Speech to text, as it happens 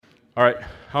All right,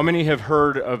 how many have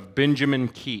heard of Benjamin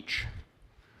Keach?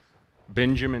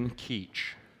 Benjamin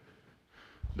Keach.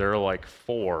 There are like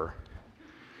 4.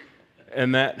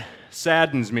 And that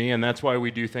saddens me, and that's why we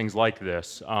do things like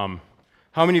this. How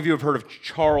many of you have heard of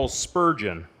Charles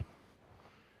Spurgeon?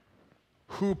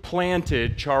 Who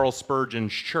planted Charles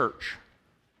Spurgeon's church?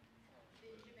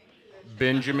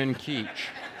 Benjamin Keach.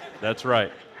 That's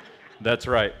right. That's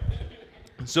right.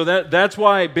 So that's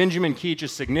why Benjamin Keach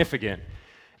is significant.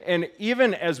 And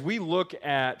even as we look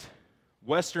at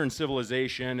Western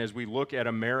civilization, as we look at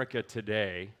America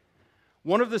today,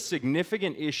 one of the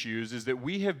significant issues is that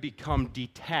we have become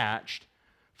detached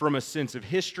from a sense of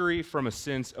history, from a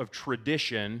sense of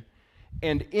tradition,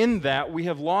 and in that we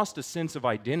have lost a sense of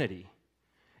identity.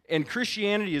 And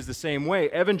Christianity is the same way.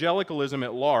 Evangelicalism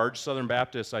at large, Southern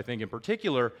Baptists, I think in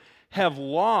particular, have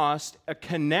lost a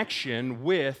connection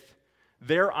with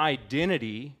their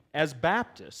identity as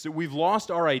Baptists. So we've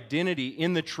lost our identity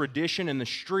in the tradition and the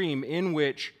stream in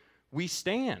which we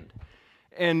stand.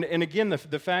 And again,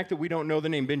 the fact that we don't know the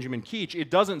name Benjamin Keach,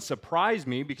 it doesn't surprise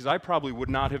me because I probably would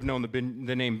not have known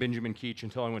the name Benjamin Keach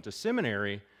until I went to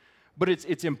seminary. But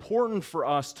it's important for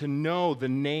us to know the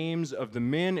names of the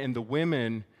men and the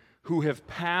women who have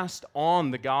passed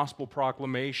on the gospel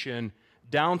proclamation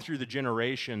down through the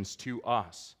generations to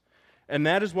us. And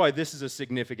that is why this is a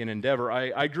significant endeavor.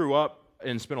 I grew up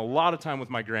and spent a lot of time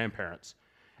with my grandparents.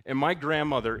 And my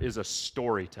grandmother is a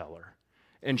storyteller.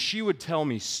 And she would tell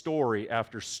me story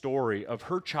after story of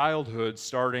her childhood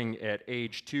starting at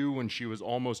age 2 when she was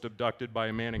almost abducted by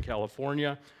a man in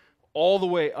California, all the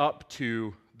way up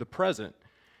to the present.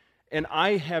 And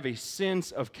I have a sense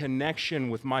of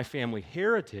connection with my family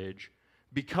heritage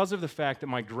because of the fact that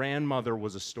my grandmother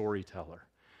was a storyteller.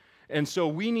 And so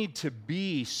we need to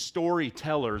be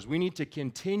storytellers. We need to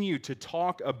continue to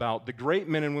talk about the great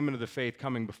men and women of the faith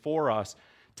coming before us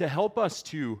to help us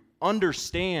to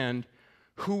understand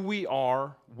who we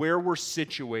are, where we're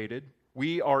situated.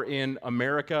 We are in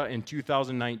America in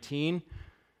 2019.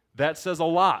 That says a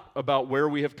lot about where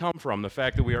we have come from. The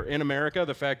fact that we are in America,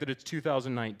 the fact that it's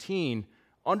 2019,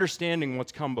 understanding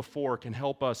what's come before can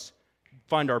help us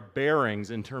find our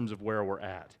bearings in terms of where we're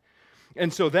at.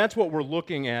 And so that's what we're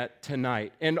looking at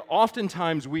tonight. And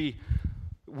oftentimes we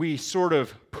sort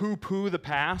of poo-poo the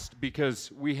past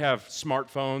because we have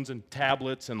smartphones and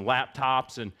tablets and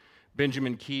laptops, and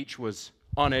Benjamin Keach was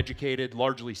uneducated,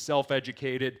 largely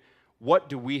self-educated. What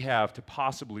do we have to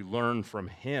possibly learn from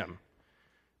him?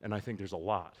 And I think there's a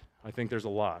lot.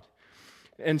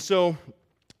 And so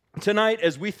tonight,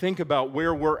 as we think about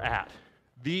where we're at,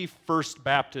 the First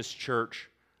Baptist Church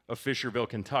of Fisherville,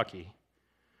 Kentucky,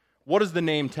 what does the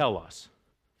name tell us?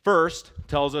 First,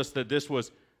 tells us that this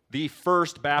was the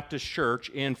First Baptist Church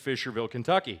in Fisherville,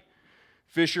 Kentucky.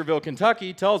 Fisherville,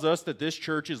 Kentucky tells us that this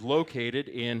church is located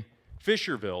in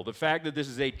Fisherville. The fact that this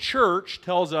is a church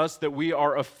tells us that we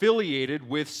are affiliated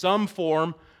with some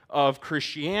form of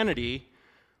Christianity.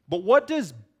 But what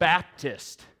does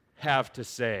Baptist have to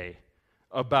say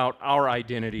about our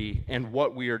identity and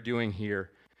what we are doing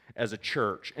here as a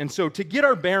church? And so to get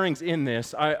our bearings in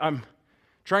this, I'm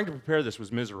trying to prepare this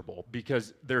was miserable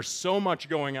because there's so much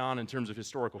going on in terms of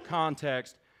historical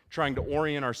context, trying to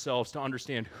orient ourselves to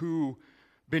understand who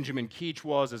Benjamin Keach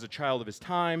was as a child of his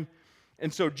time.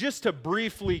 And so just to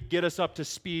briefly get us up to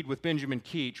speed with Benjamin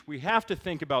Keach, we have to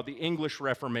think about the English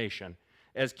Reformation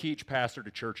as Keach pastored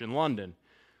a church in London.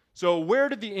 So where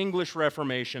did the English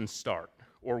Reformation start,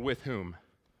 or with whom?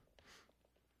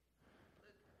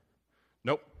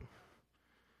 Nope.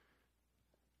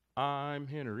 I'm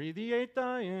Henry VIII,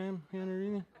 I am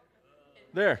Henry.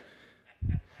 There.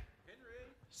 Henry.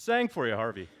 Sang for you,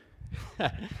 Harvey.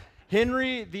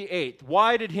 Henry VIII.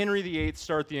 Why did Henry VIII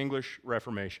start the English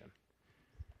Reformation?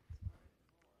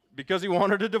 Because he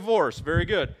wanted a divorce. Very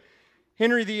good.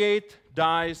 Henry VIII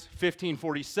dies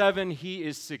 1547. He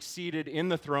is succeeded in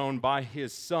the throne by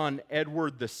his son,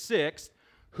 Edward VI,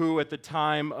 who at the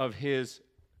time of his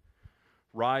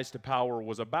rise to power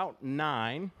was about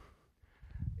 9.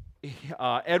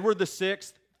 Edward VI,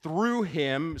 through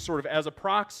him, sort of as a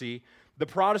proxy, the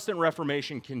Protestant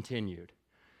Reformation continued.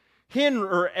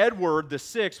 Edward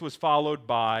VI was followed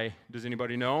by, does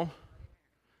anybody know?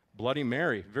 Bloody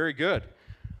Mary. Very good.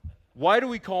 Why do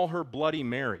we call her Bloody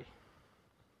Mary?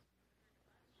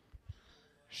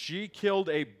 She killed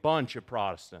a bunch of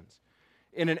Protestants.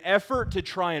 In an effort to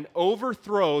try and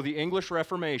overthrow the English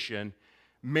Reformation,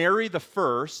 Mary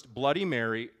I, Bloody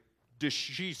Mary,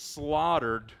 she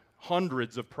slaughtered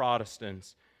hundreds of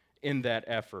Protestants in that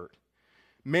effort.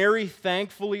 Mary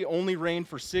thankfully only reigned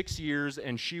for 6 years,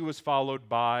 and she was followed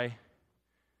by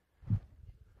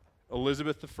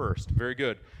Elizabeth I. Very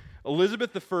good.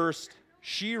 Elizabeth I,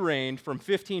 she reigned from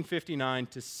 1559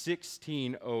 to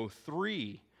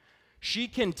 1603. She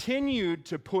continued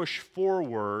to push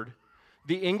forward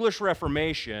the English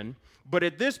Reformation, but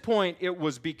at this point it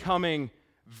was becoming,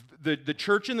 the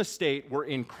church and the state were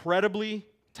incredibly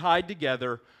tied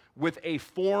together with a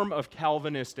form of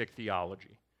Calvinistic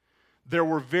theology. There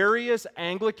were various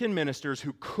Anglican ministers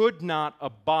who could not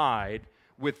abide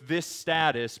with this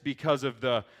status because of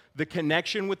the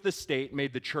connection with the state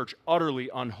made the church utterly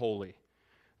unholy.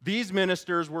 These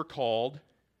ministers were called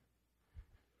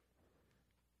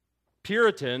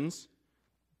Puritans.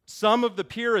 Some of the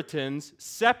Puritans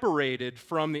separated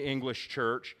from the English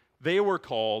church. They were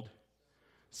called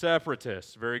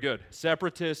separatists. Very good.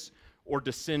 Separatists or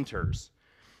dissenters.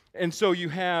 And so you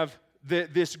have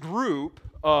this group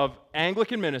of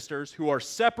Anglican ministers who are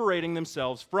separating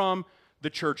themselves from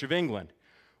the Church of England.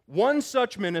 One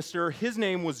such minister, his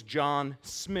name was John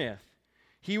Smith.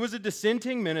 He was a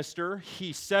dissenting minister.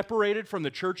 He separated from the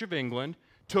Church of England,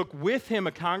 took with him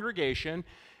a congregation,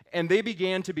 and they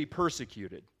began to be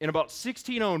persecuted. In about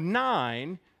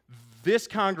 1609, this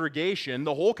congregation,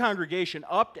 the whole congregation,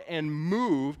 upped and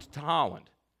moved to Holland.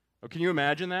 Oh, can you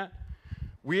imagine that?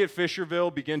 We at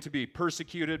Fisherville begin to be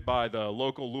persecuted by the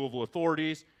local Louisville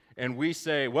authorities, and we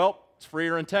say, well, it's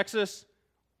freer in Texas.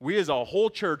 We as a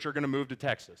whole church are going to move to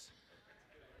Texas.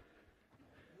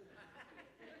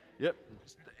 Yep.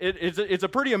 It's a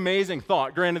pretty amazing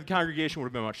thought. Granted, the congregation would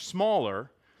have been much smaller,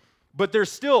 but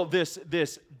there's still this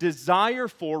desire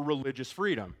for religious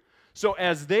freedom. So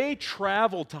as they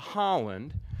travel to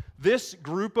Holland, this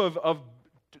group of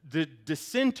the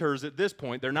dissenters at this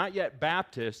point, they're not yet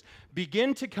Baptists,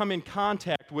 begin to come in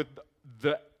contact with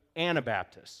the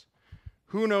Anabaptists.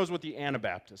 Who knows what the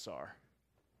Anabaptists are?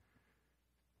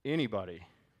 Anybody?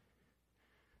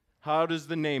 How does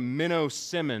the name Minnow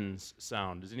Simmons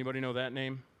sound? Does anybody know that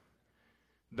name?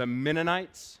 The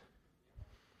Mennonites?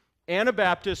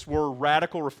 Anabaptists were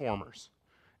radical reformers,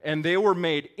 and they were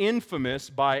made infamous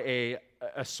by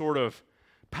a sort of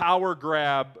power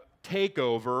grab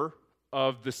takeover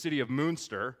of the city of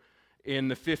Münster in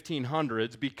the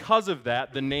 1500s. Because of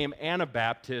that, the name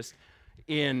Anabaptist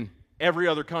in every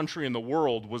other country in the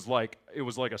world was like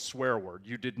a swear word.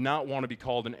 You did not want to be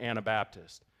called an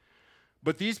Anabaptist.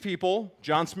 But these people,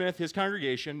 John Smith, his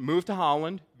congregation, moved to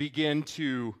Holland, begin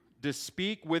to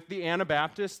speak with the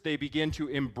Anabaptists. They begin to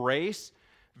embrace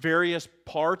various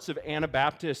parts of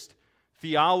Anabaptist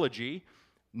theology.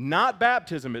 Not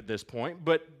baptism at this point,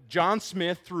 but John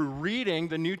Smith, through reading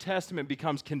the New Testament,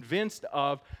 becomes convinced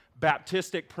of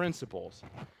Baptistic principles.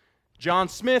 John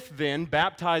Smith then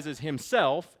baptizes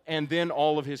himself and then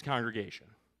all of his congregation.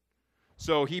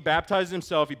 So he baptizes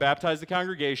himself, he baptized the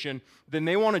congregation, then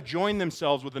they want to join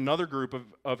themselves with another group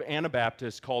of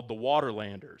Anabaptists called the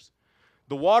Waterlanders.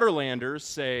 The Waterlanders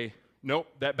say, nope,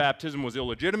 that baptism was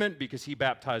illegitimate because he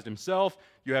baptized himself.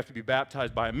 You have to be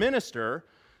baptized by a minister.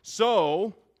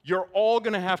 So you're all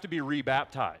going to have to be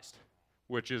rebaptized,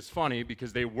 which is funny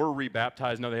because they were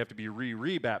rebaptized. Now they have to be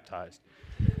re-rebaptized.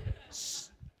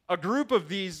 A group of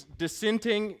these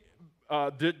dissenting,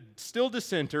 still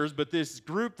dissenters, but this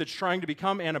group that's trying to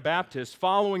become Anabaptists,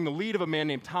 following the lead of a man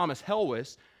named Thomas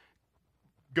Helwys,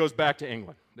 goes back to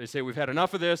England. They say, we've had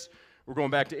enough of this. We're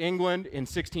going back to England. In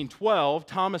 1612,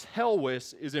 Thomas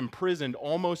Helwys is imprisoned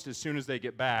almost as soon as they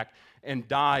get back and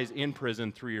dies in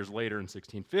prison 3 years later in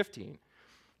 1615.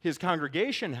 His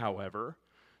congregation, however,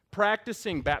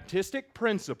 practicing Baptistic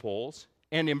principles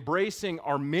and embracing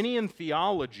Arminian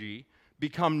theology,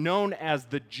 become known as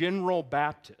the General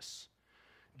Baptists.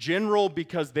 General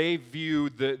because they view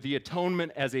the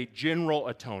atonement as a general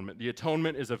atonement. The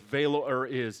atonement is available or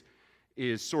is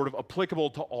sort of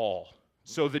applicable to all.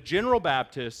 So the General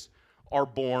Baptists are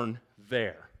born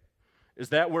there. Is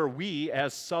that where we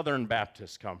as Southern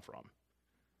Baptists come from?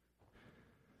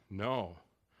 No.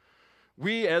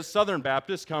 We as Southern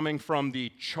Baptists, coming from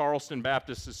the Charleston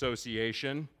Baptist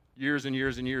Association years and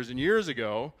years and years and years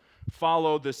ago,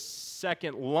 follow the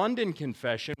Second London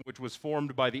Confession, which was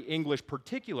formed by the English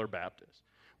Particular Baptists,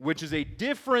 which is a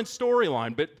different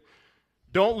storyline. But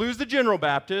don't lose the General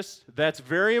Baptist. That's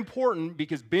very important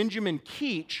because Benjamin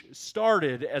Keach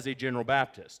started as a General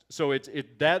Baptist. So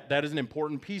that is an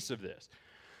important piece of this.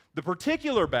 The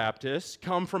Particular Baptists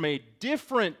come from a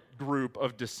different group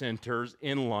of dissenters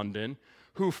in London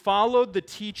who followed the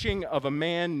teaching of a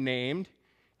man named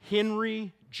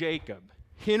Henry Jacob.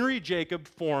 Henry Jacob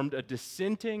formed a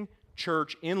dissenting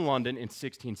church in London in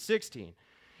 1616.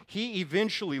 He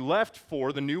eventually left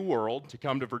for the New World to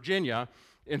come to Virginia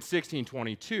in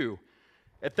 1622.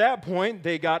 At that point,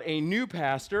 they got a new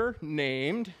pastor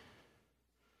named,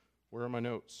 where are my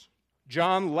notes?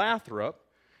 John Lathrop,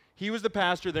 he was the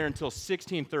pastor there until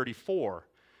 1634.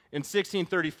 In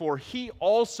 1634, he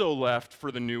also left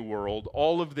for the New World,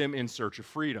 all of them in search of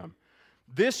freedom.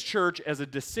 This church, as a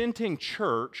dissenting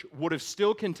church, would have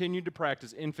still continued to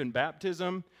practice infant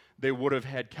baptism. They would have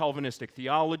had Calvinistic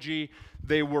theology.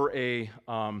 They were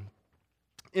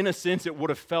in a sense, it would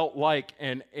have felt like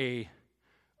a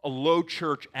low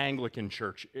church Anglican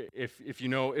church. If you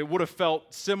know, it would have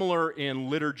felt similar in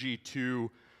liturgy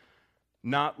to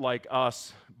not like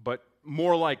us, but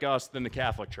more like us than the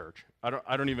Catholic Church.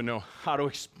 I don't even know how to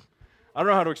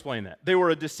explain that. They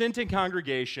were a dissenting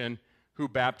congregation who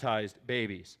baptized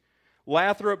babies.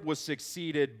 Lathrop was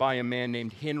succeeded by a man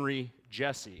named Henry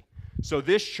Jesse. So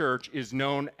this church is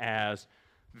known as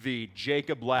the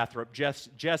Jacob Lathrop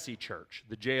Jesse Church,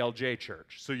 the JLJ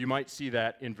Church. So you might see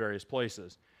that in various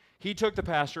places. He took the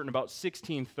pastorate in about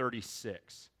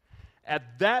 1636.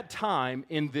 At that time,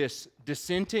 in this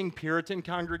dissenting Puritan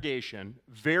congregation,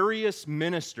 various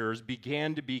ministers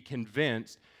began to be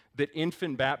convinced that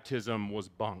infant baptism was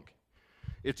bunk.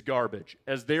 It's garbage.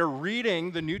 As they're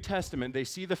reading the New Testament, they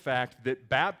see the fact that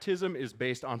baptism is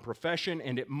based on profession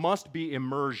and it must be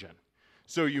immersion.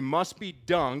 So you must be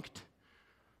dunked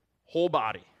whole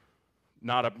body.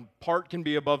 Not a part can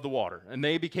be above the water. And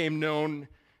they became known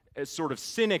as sort of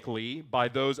cynically by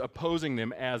those opposing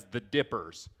them as the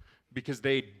dippers because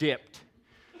they dipped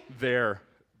their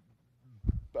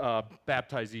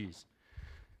baptizees.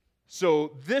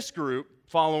 So this group,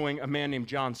 following a man named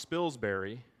John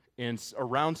Spilsbury, in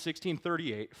around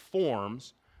 1638,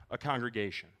 forms a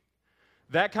congregation.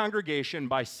 That congregation,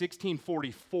 by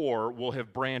 1644, will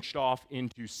have branched off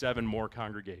into 7 more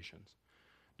congregations.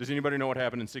 Does anybody know what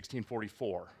happened in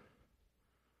 1644?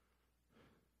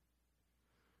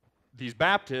 These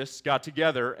Baptists got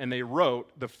together and they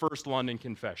wrote the First London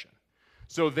Confession.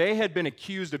 So they had been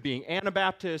accused of being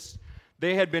Anabaptists.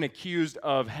 They had been accused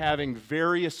of having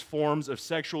various forms of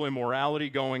sexual immorality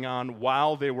going on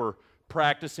while they were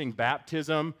practicing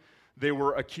baptism. They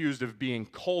were accused of being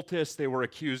cultists. They were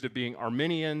accused of being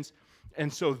Arminians.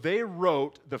 And so they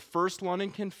wrote the First London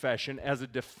Confession as a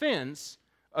defense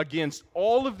against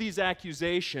all of these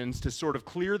accusations to sort of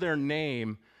clear their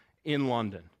name in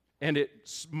London. And it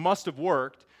must have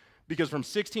worked because from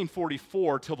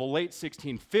 1644 till the late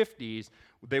 1650s,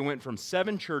 they went from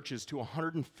 7 churches to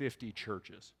 150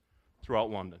 churches throughout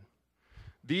London.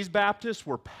 These Baptists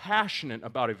were passionate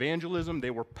about evangelism.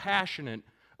 They were passionate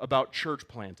about church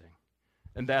planting.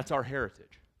 And that's our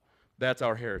heritage. That's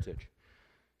our heritage.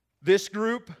 This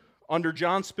group, under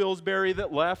John Spilsbury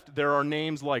that left, there are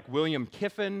names like William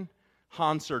Kiffin,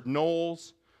 Hansard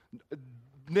Knowles,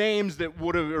 names that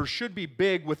would have or should be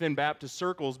big within Baptist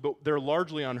circles, but they're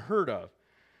largely unheard of.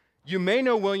 You may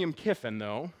know William Kiffin,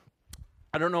 though.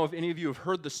 I don't know if any of you have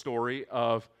heard the story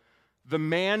of the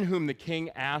man whom the king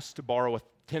asked to borrow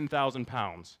 10,000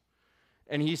 pounds.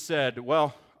 And he said,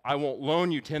 well, I won't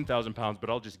loan you 10,000 pounds, but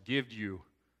I'll just give you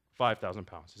 5,000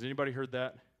 pounds. Has anybody heard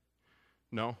that?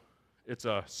 No? It's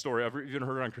a story. I've even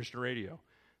heard it on Christian radio.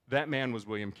 That man was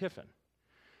William Kiffin.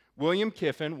 William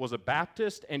Kiffin was a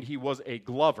Baptist, and he was a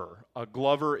glover. A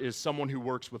glover is someone who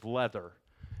works with leather.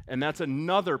 And that's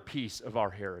another piece of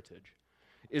our heritage,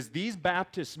 is these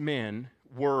Baptist men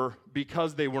were,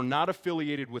 because they were not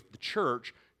affiliated with the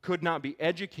church, could not be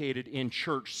educated in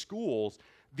church schools.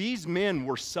 These men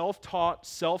were self-taught,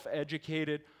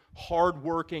 self-educated,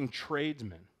 hard-working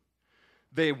tradesmen.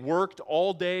 They worked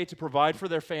all day to provide for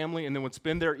their family and then would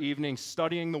spend their evenings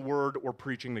studying the Word or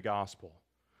preaching the gospel.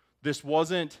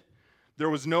 There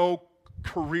was no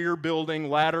career building,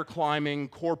 ladder climbing,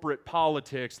 corporate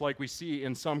politics like we see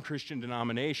in some Christian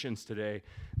denominations today.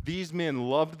 These men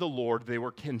loved the Lord. They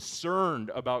were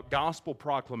concerned about gospel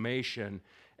proclamation,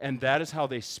 and that is how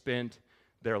they spent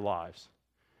their lives.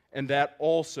 And that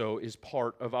also is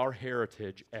part of our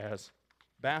heritage as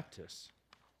Baptists.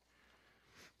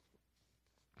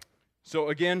 So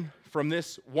again, from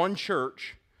this one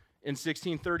church in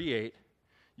 1638,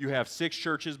 you have 6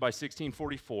 churches by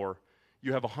 1644.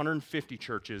 You have 150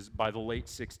 churches by the late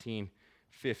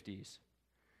 1650s.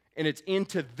 And it's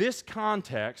into this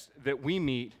context that we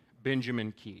meet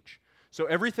Benjamin Keach. So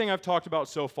everything I've talked about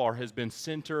so far has been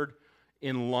centered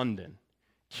in London.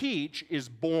 Keach is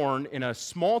born in a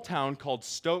small town called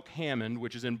Stoke Hammond,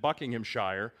 which is in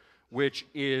Buckinghamshire, which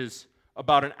is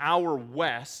about an hour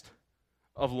west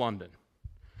of London.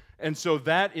 And so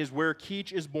that is where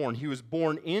Keach is born. He was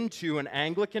born into an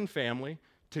Anglican family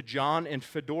to John and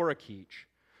Fedora Keach.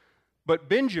 But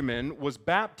Benjamin was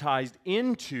baptized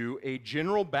into a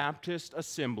General Baptist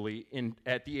assembly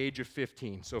at the age of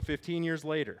 15, so 15 years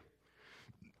later.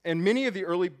 And like many of the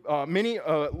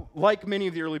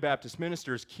early Baptist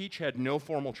ministers, Keach had no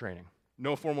formal training.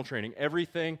 No formal training.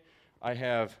 Everything, I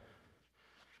have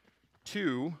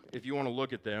two, if you want to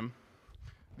look at them.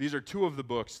 These are two of the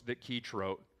books that Keach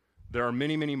wrote. There are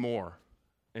many, many more,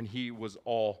 and he was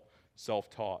all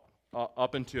self-taught.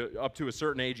 Up to a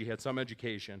certain age, he had some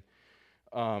education.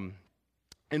 And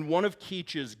one of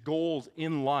Keach's goals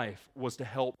in life was to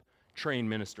help train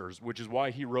ministers, which is why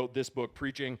he wrote this book,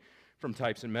 Preaching from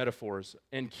Types and Metaphors.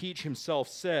 And Keach himself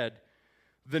said,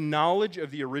 "The knowledge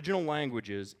of the original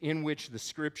languages in which the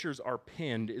scriptures are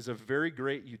penned is of very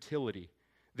great utility,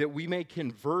 that we may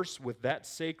converse with that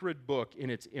sacred book in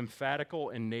its emphatical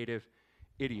and native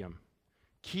idiom."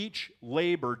 Keach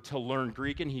labored to learn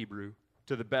Greek and Hebrew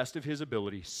to the best of his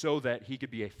ability so that he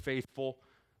could be a faithful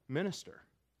minister.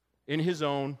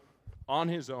 On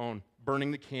his own,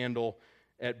 burning the candle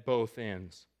at both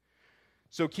ends.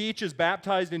 So Keach is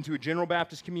baptized into a General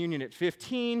Baptist communion at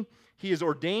 15. He is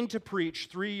ordained to preach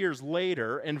 3 years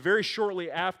later, and very shortly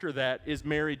after that is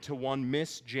married to one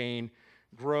Miss Jane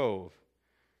Grove.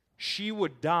 She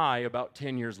would die about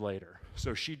 10 years later.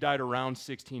 So she died around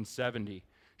 1670.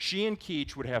 She and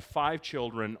Keach would have 5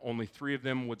 children. Only 3 of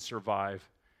them would survive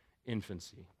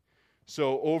infancy.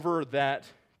 So over that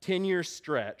 10-year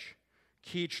stretch,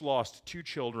 Keach lost 2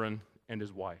 children and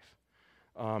his wife,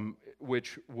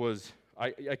 which was,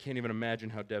 I can't even imagine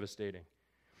how devastating.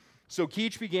 So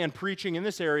Keach began preaching in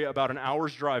this area about an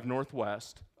hour's drive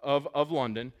northwest of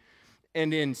London.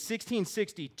 And in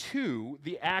 1662,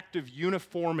 the Act of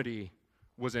Uniformity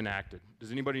was enacted.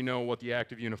 Does anybody know what the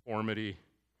Act of Uniformity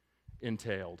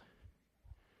entailed?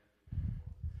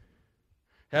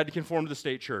 Had to conform to the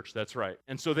state church, that's right.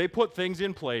 And so they put things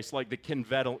in place like the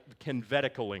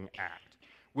Conventicle Act,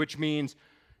 which means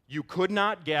you could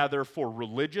not gather for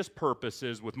religious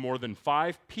purposes with more than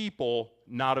 5 people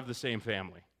not of the same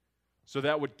family. So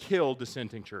that would kill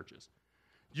dissenting churches.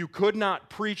 You could not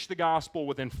preach the gospel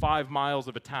within 5 miles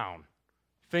of a town.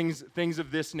 Things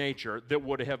of this nature that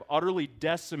would have utterly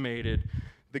decimated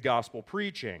the gospel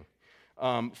preaching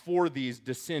for these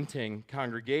dissenting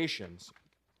congregations.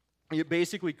 It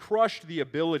basically crushed the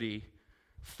ability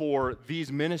for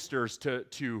these ministers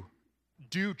to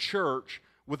do church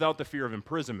without the fear of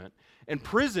imprisonment. And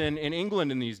prison in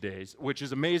England in these days, which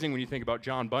is amazing when you think about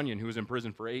John Bunyan, who was in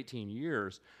prison for 18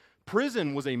 years,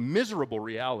 prison was a miserable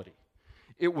reality.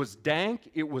 It was dank,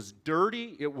 it was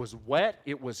dirty, it was wet,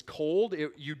 it was cold.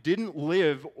 You didn't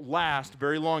last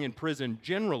very long in prison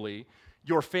generally.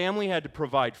 Your family had to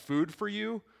provide food for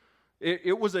you.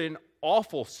 It was an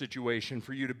awful situation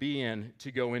for you to be in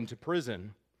to go into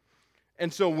prison.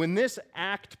 And so when this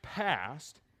act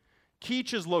passed,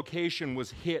 Keach's location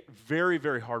was hit very,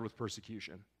 very hard with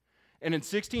persecution. And in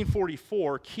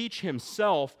 1644, Keach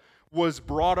himself was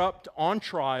brought up on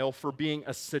trial for being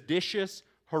a seditious,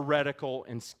 heretical,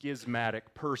 and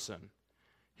schismatic person.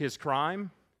 His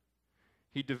crime?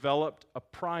 He developed a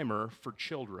primer for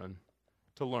children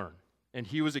to learn. And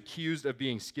he was accused of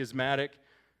being schismatic,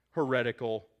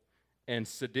 heretical, and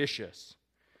seditious.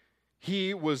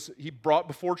 He brought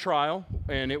before trial,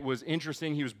 and it was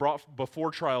interesting, he was brought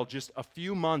before trial just a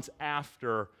few months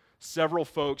after several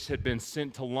folks had been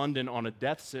sent to London on a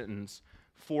death sentence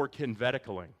for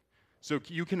conventickling. So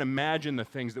you can imagine the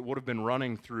things that would have been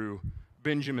running through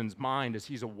Benjamin's mind as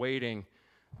he's awaiting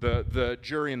the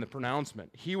jury and the pronouncement.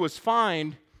 He was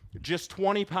fined just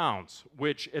 20 pounds,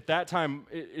 which at that time,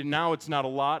 now it's not a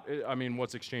lot. I mean,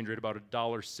 what's exchange rate? About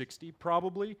 $1.60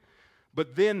 probably.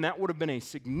 But then that would have been a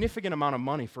significant amount of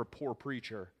money for a poor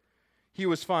preacher. He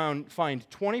was fined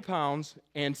 20 pounds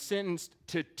and sentenced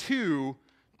to 2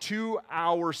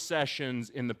 2-hour sessions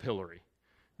in the pillory.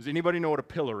 Does anybody know what a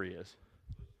pillory is?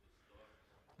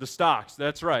 The stocks,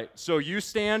 that's right. So you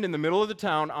stand in the middle of the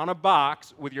town on a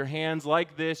box with your hands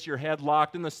like this, your head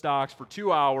locked in the stocks for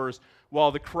 2 hours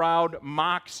while the crowd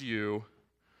mocks you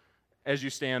as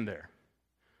you stand there.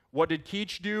 What did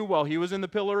Keach do while he was in the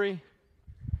pillory?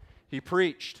 He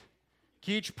preached.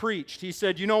 Keach preached. He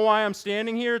said, you know why I'm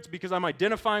standing here? It's because I'm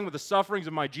identifying with the sufferings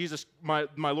of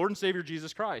my Lord and Savior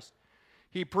Jesus Christ.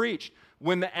 He preached.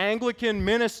 When the Anglican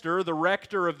minister, the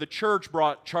rector of the church,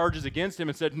 brought charges against him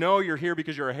and said, no, you're here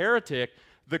because you're a heretic,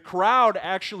 the crowd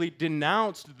actually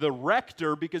denounced the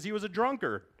rector because he was a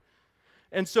drunkard.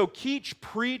 And so Keach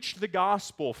preached the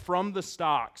gospel from the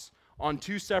stocks on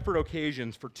 2 separate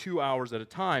occasions for 2 hours at a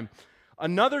time.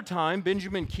 Another time,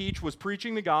 Benjamin Keach was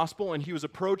preaching the gospel and he was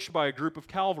approached by a group of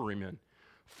cavalrymen.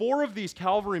 4 of these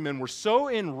cavalrymen were so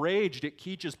enraged at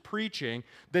Keach's preaching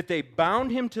that they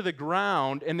bound him to the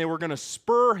ground and they were going to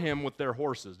spur him with their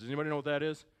horses. Does anybody know what that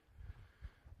is?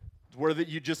 where that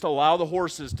you just allow the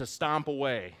horses to stomp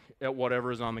away at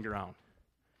whatever is on the ground.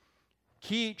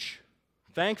 Keach,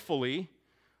 thankfully,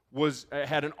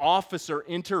 had an officer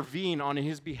intervene on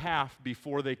his behalf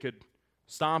before they could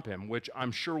stomp him, which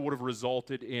I'm sure would have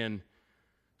resulted in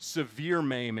severe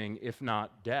maiming, if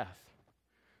not death.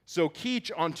 So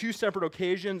Keach, on 2 separate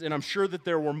occasions, and I'm sure that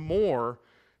there were more,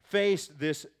 faced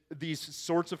these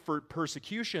sorts of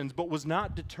persecutions, but was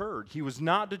not deterred. He was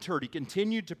not deterred. He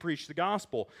continued to preach the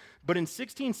gospel. But in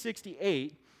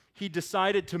 1668, he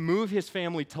decided to move his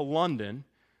family to London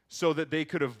so that they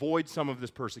could avoid some of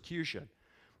this persecution.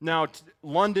 Now,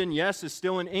 London, yes, is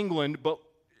still in England, but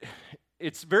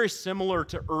it's very similar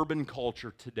to urban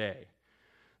culture today.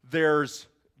 There's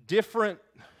different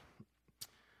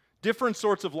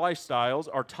sorts of lifestyles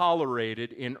are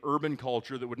tolerated in urban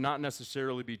culture that would not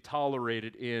necessarily be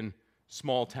tolerated in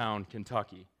small town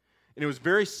Kentucky. And it was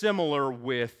very similar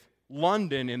with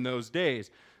London in those days.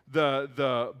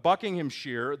 The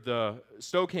Buckinghamshire, the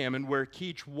Stoke Hammond, where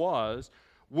Keach was,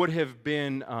 would have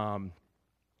been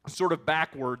sort of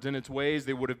backwards in its ways.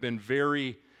 They would have been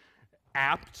very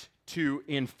apt to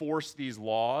enforce these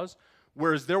laws,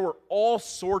 whereas there were all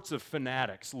sorts of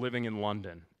fanatics living in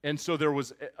London. And so there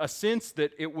was a sense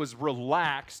that it was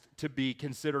relaxed to be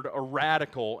considered a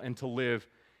radical and to live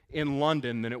in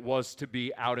London than it was to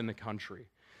be out in the country.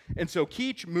 And so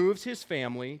Keach moves his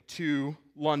family to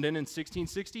London in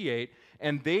 1668,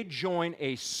 and they join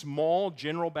a small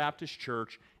General Baptist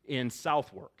church in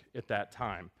Southwark at that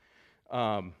time.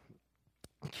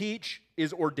 Keach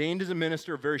is ordained as a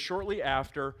minister very shortly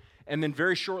after, and then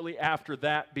very shortly after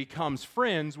that becomes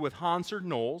friends with Hansard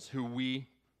Knowles, who we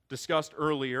discussed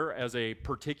earlier as a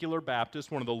particular Baptist,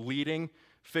 one of the leading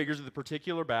figures of the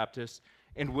particular Baptists,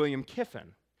 and William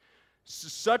Kiffin.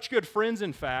 Such good friends,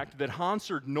 in fact, that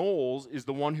Hansard Knowles is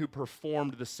the one who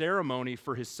performed the ceremony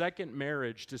for his second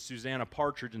marriage to Susanna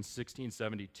Partridge in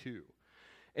 1672.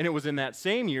 And it was in that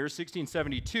same year,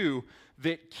 1672,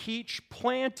 that Keach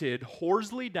planted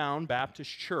Horsley Down Baptist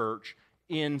Church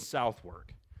in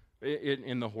Southwark,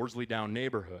 in the Horsley Down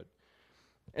neighborhood.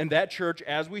 And that church,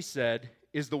 as we said,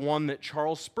 is the one that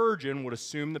Charles Spurgeon would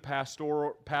assume the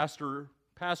pastorate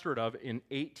of in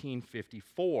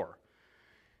 1854.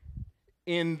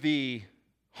 In the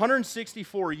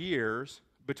 164 years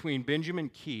between Benjamin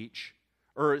Keach,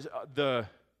 or the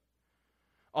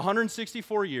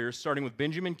 164 years starting with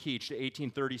Benjamin Keach to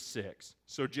 1836,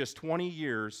 so just 20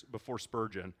 years before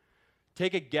Spurgeon,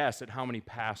 take a guess at how many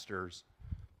pastors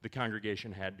the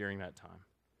congregation had during that time.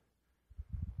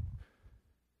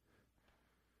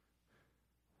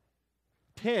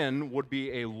 10 would be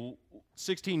a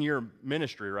 16-year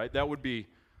ministry, right? That would be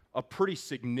a pretty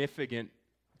significant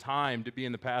time to be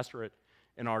in the pastorate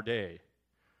in our day.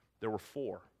 There were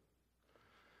 4.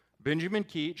 Benjamin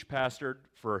Keach pastored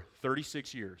for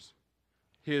 36 years.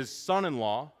 His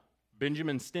son-in-law,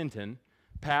 Benjamin Stinton,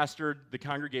 pastored the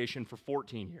congregation for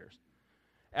 14 years.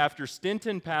 After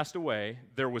Stinton passed away,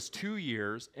 there was 2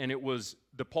 years, and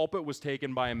the pulpit was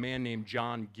taken by a man named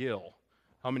John Gill.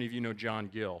 How many of you know John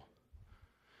Gill?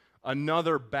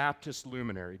 Another Baptist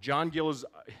luminary. John Gill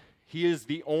is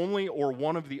the only or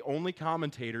one of the only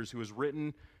commentators who has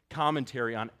written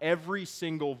commentary on every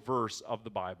single verse of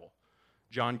the Bible.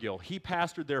 John Gill. He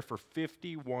pastored there for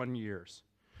 51 years.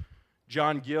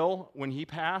 John Gill, when he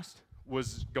passed,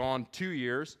 was gone 2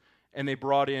 years, and they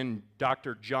brought in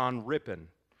Dr. John Rippon.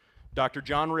 Dr.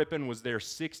 John Rippon was there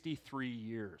 63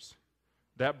 years.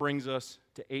 That brings us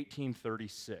to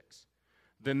 1836.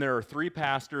 Then there are 3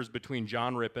 pastors between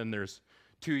John Rippon. There's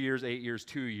 2 years, 8 years,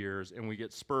 2 years, and we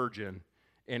get Spurgeon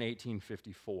in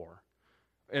 1854.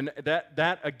 And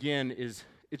that again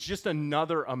it's just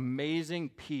another amazing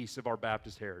piece of our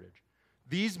Baptist heritage.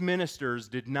 These ministers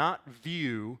did not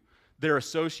view their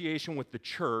association with the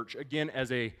church, again,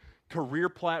 as a career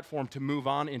platform to move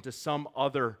on into some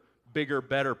other bigger,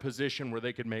 better position where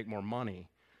they could make more money.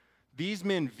 These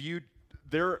men viewed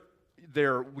their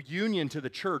union to the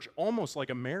church almost like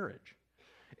a marriage.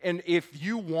 And if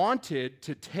you wanted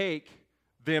to take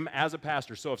them as a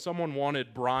pastor, so if someone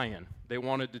wanted Brian, they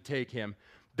wanted to take him,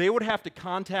 they would have to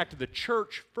contact the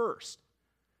church first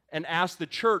and ask the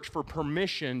church for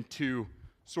permission to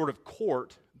sort of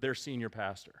court their senior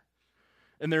pastor.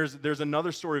 And there's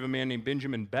another story of a man named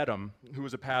Benjamin Bedham, who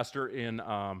was a pastor in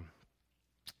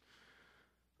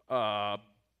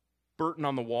Burton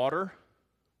on the Water,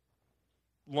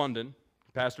 London,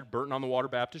 pastored Burton on the Water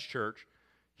Baptist Church.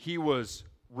 He was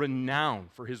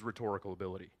renowned for his rhetorical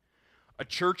ability. A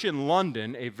church in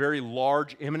London, a very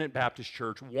large, eminent Baptist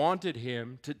church, wanted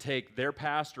him to take their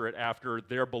pastorate after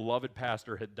their beloved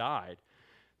pastor had died.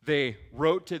 They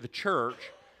wrote to the church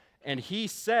And he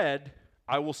said,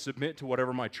 I will submit to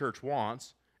whatever my church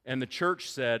wants. And the church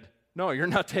said, no, you're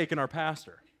not taking our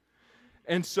pastor.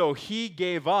 And so he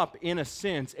gave up, in a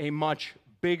sense, a much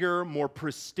bigger, more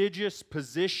prestigious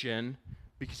position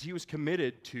because he was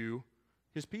committed to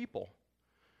his people.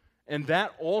 And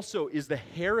that also is the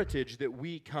heritage that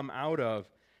we come out of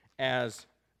as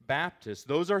Baptists.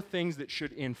 Those are things that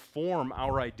should inform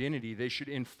our identity. They should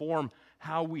inform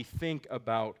how we think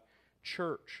about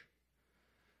church.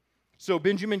 So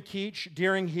Benjamin Keach,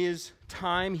 during his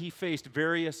time, he faced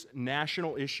various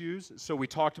national issues. So we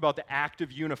talked about the Act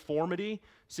of Uniformity,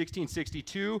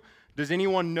 1662. Does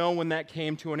anyone know when that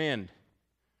came to an end?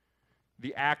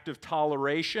 The Act of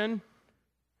Toleration,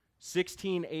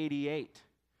 1688.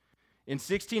 In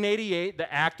 1688,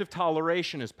 the Act of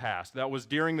Toleration is passed. That was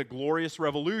during the Glorious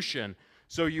Revolution.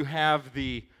 So you have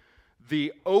the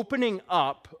opening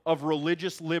up of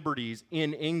religious liberties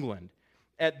in England.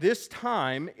 At this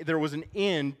time, there was an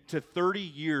end to 30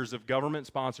 years of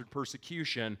government-sponsored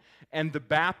persecution, and the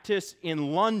Baptists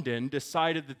in London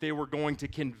decided that they were going to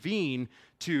convene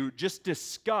to just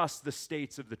discuss the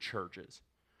states of the churches.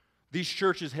 These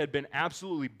churches had been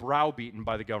absolutely browbeaten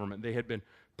by the government. They had been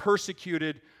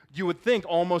persecuted, you would think,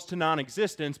 almost to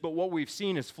non-existence, but what we've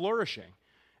seen is flourishing.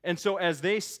 And so as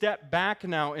they step back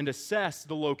now and assess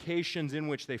the locations in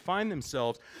which they find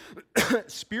themselves,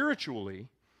 spiritually,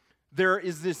 there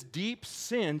is this deep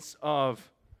sense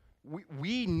of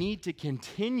we need to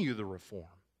continue the reform.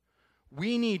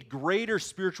 We need greater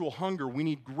spiritual hunger. We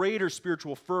need greater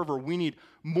spiritual fervor. We need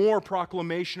more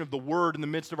proclamation of the word in the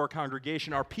midst of our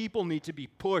congregation. Our people need to be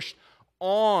pushed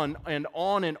on and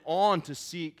on and on to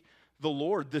seek the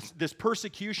Lord. This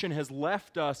persecution has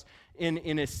left us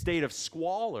in a state of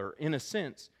squalor, in a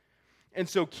sense. And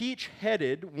so Keach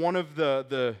headed one of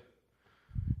it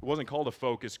wasn't called a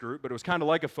focus group, but it was kind of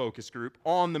like a focus group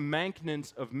on the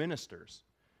maintenance of ministers.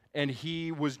 And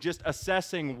he was just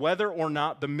assessing whether or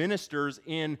not the ministers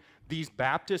in these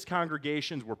Baptist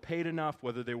congregations were paid enough,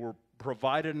 whether they were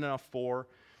provided enough for.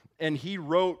 And he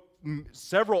wrote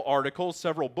several articles,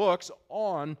 several books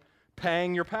on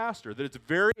paying your pastor, that it's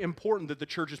very important that the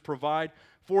churches provide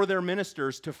for their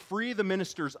ministers to free the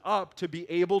ministers up to be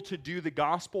able to do the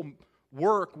gospel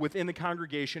work within the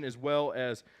congregation as well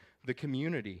as the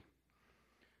community.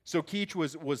 So Keach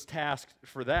was tasked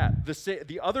for that.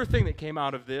 The other thing that came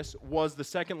out of this was the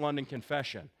Second London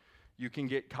Confession. You can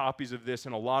get copies of this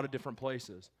in a lot of different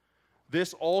places.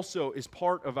 This also is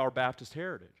part of our Baptist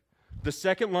heritage. The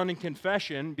Second London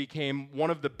Confession became one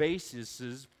of the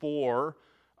bases for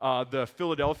the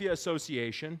Philadelphia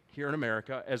Association here in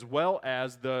America, as well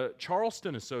as the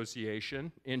Charleston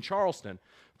Association in Charleston.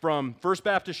 From First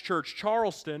Baptist Church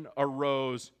Charleston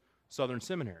arose Southern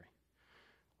Seminary.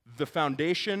 The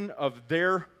foundation of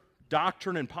their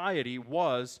doctrine and piety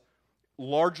was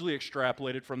largely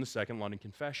extrapolated from the Second London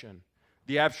Confession.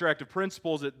 The abstract of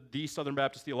principles at the Southern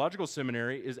Baptist Theological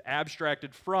Seminary is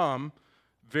abstracted from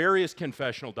various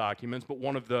confessional documents, but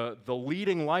one of the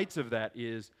leading lights of that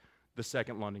is the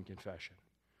Second London Confession.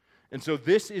 And so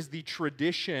this is the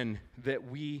tradition that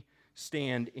we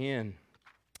stand in.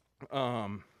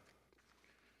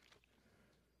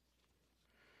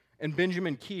 And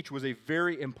Benjamin Keach was a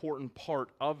very important part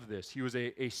of this. He was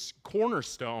a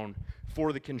cornerstone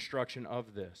for the construction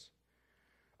of this.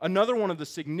 Another one of the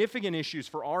significant issues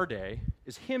for our day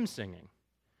is hymn singing.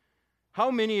 How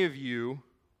many of you,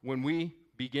 when we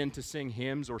begin to sing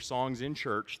hymns or songs in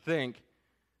church, think,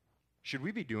 should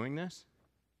we be doing this?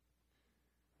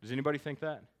 Does anybody think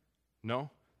that? No?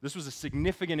 This was a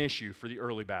significant issue for the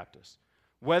early Baptists.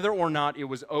 Whether or not it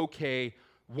was okay,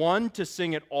 one, to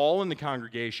sing it all in the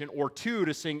congregation, or two,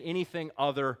 to sing anything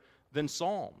other than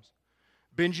psalms.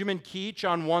 Benjamin Keach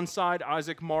on one side,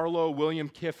 Isaac Marlowe, William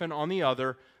Kiffin on the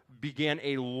other, began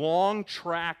a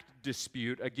long-tracked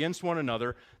dispute against one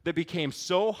another that became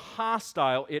so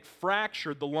hostile it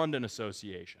fractured the London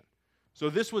Association. So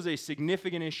this was a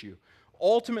significant issue.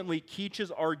 Ultimately,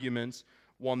 Keach's arguments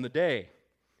won the day.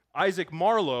 Isaac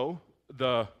Marlowe,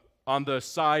 on the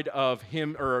side of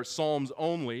hymn or psalms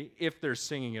only, if they're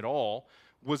singing at all,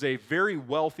 was a very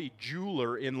wealthy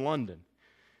jeweler in London.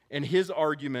 And his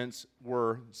arguments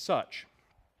were such.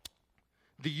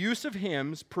 The use of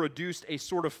hymns produced a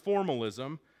sort of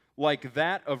formalism like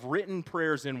that of written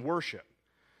prayers in worship.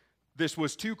 This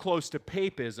was too close to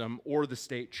papism or the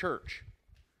state church.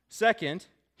 Second,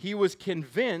 he was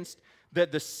convinced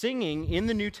that the singing in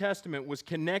the New Testament was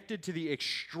connected to the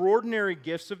extraordinary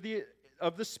gifts of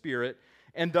the Spirit,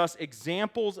 and thus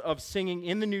examples of singing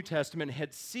in the New Testament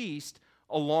had ceased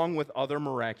along with other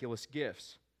miraculous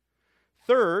gifts.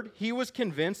 Third, he was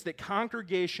convinced that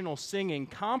congregational singing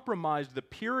compromised the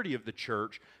purity of the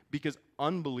church because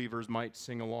unbelievers might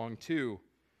sing along too.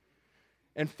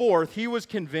 And fourth, he was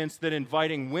convinced that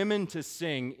inviting women to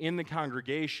sing in the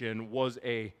congregation was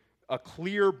a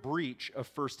clear breach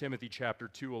of 1 Timothy chapter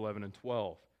 2, 11, and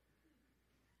 12.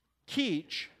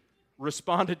 Keach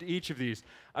responded to each of these.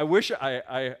 I wish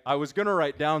I was going to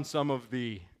write down some of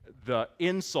the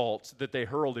insults that they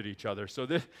hurled at each other. So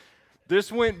this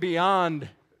went beyond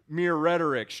mere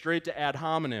rhetoric, straight to ad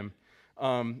hominem.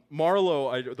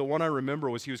 Marlowe, the one I remember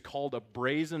was he was called a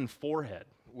brazen forehead,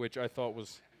 which I thought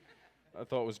was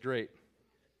great.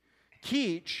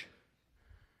 Keach,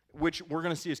 which we're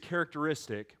going to see as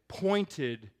characteristic,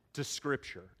 pointed to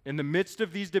Scripture. In the midst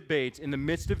of these debates, in the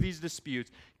midst of these disputes,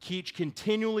 Keach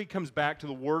continually comes back to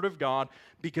the Word of God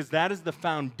because that is the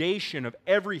foundation of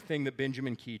everything that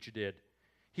Benjamin Keach did.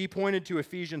 He pointed to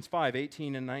Ephesians 5,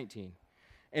 18 and 19.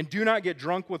 And do not get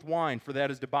drunk with wine, for that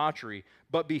is debauchery,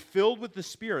 but be filled with the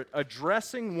Spirit,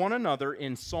 addressing one another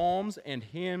in psalms and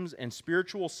hymns and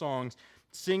spiritual songs,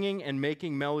 singing and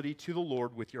making melody to the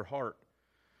Lord with your heart.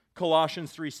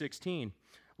 Colossians 3:16.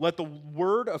 Let the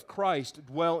word of Christ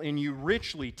dwell in you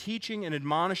richly, teaching and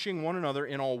admonishing one another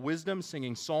in all wisdom,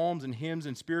 singing psalms and hymns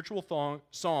and spiritual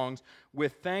songs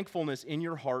with thankfulness in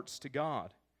your hearts to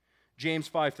God. James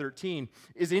 5:13.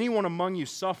 Is anyone among you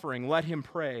suffering? Let him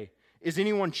pray. Is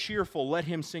anyone cheerful? Let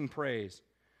him sing praise.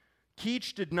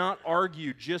 Keach did not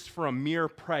argue just from mere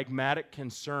pragmatic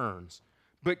concerns,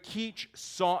 but Keach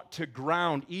sought to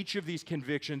ground each of these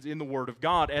convictions in the Word of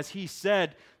God. As he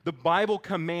said, the Bible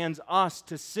commands us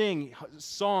to sing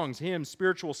songs, hymns,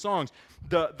 spiritual songs.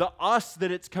 The us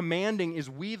that it's commanding is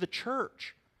we, the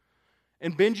church.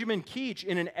 And Benjamin Keach,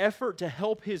 in an effort to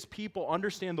help his people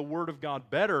understand the Word of God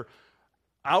better,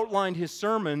 outlined his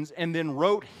sermons and then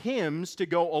wrote hymns to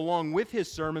go along with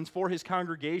his sermons for his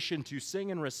congregation to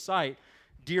sing and recite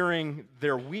during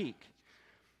their week.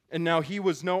 And now he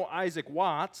was no Isaac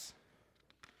Watts.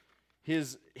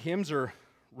 His hymns are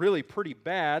really pretty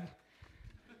bad.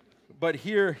 But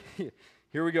here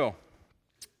we go.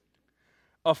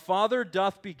 A father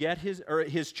doth beget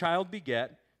his child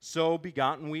beget, so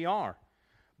begotten we are.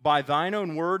 By thine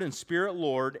own word and spirit,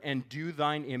 Lord, and do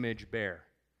thine image bear.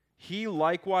 He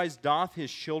likewise doth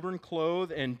his children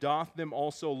clothe, and doth them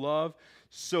also love,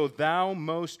 so thou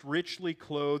most richly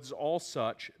clothes all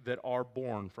such that are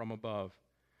born from above.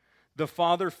 The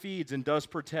Father feeds and does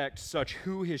protect such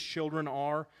who his children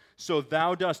are, so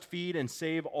thou dost feed and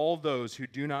save all those who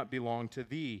do not belong to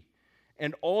thee,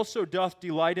 and also doth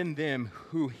delight in them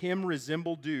who him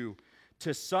resemble do.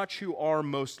 To such who are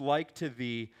most like to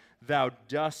thee, thou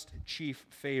dost chief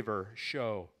favor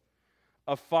show.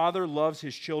 A father loves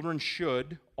his children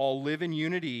should all live in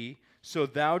unity, so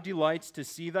thou delights to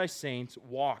see thy saints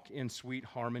walk in sweet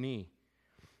harmony.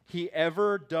 He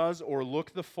ever does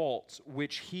o'erlook the faults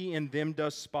which he in them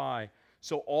does spy,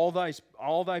 so all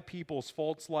thy people's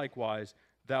faults likewise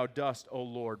thou dost, O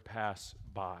Lord, pass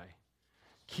by.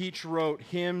 Keach wrote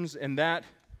hymns, and that,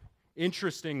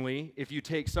 interestingly, if you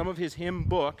take some of his hymn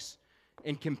books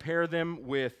and compare them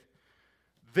with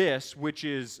this, which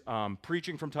is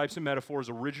Preaching from Types and Metaphors,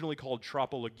 originally called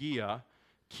Tropologia,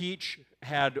 Keach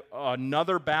had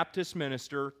another Baptist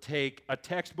minister take a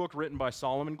textbook written by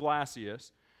Solomon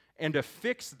Glassius and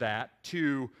affix that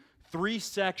to 3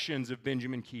 sections of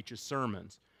Benjamin Keach's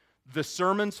sermons. The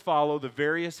sermons follow the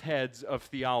various heads of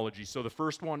theology. So the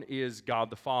first one is God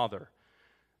the Father.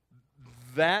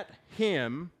 That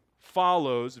hymn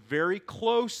follows very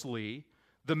closely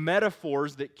the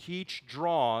metaphors that Keach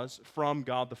draws from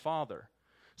God the Father.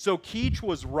 So Keach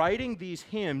was writing these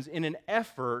hymns in an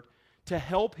effort to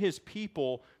help his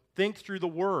people think through the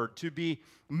Word, to be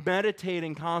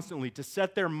meditating constantly, to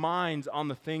set their minds on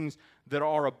the things that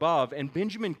are above. And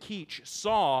Benjamin Keach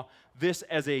saw this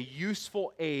as a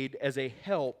useful aid, as a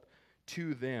help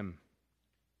to them.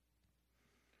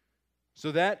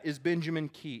 So that is Benjamin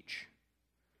Keach.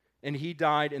 And he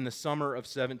died in the summer of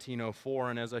 1704,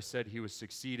 and as I said, he was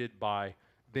succeeded by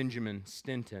Benjamin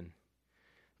Stinton.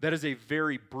 That is a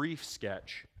very brief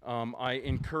sketch. I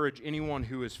encourage anyone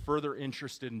who is further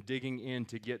interested in digging in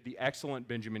to get the excellent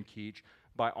Benjamin Keach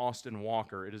by Austin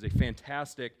Walker. It is a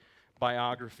fantastic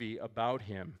biography about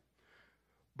him.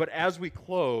 But as we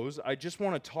close, I just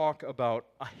want to talk about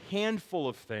a handful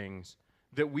of things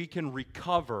that we can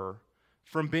recover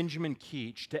from Benjamin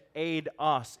Keach to aid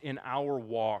us in our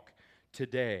walk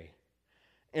today.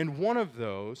 And one of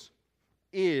those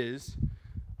is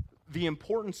the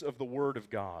importance of the Word of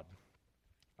God.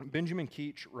 Benjamin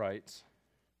Keach writes,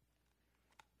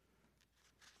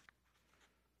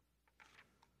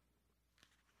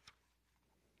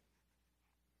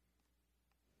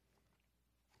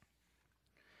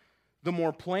 The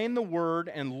more plain the word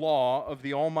and law of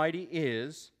the Almighty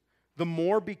is, the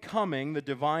more becoming the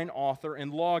divine author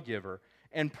and lawgiver,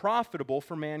 and profitable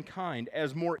for mankind,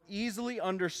 as more easily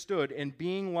understood and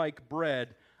being like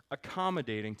bread,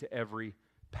 accommodating to every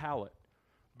palate.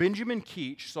 Benjamin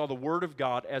Keach saw the Word of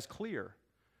God as clear.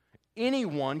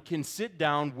 Anyone can sit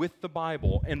down with the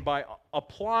Bible, and by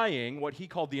applying what he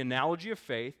called the analogy of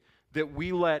faith, that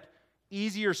we let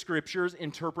easier scriptures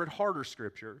interpret harder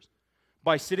scriptures,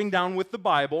 by sitting down with the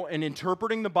Bible and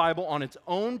interpreting the Bible on its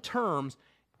own terms,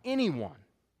 anyone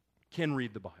can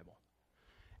read the Bible.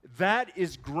 That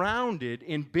is grounded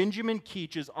in Benjamin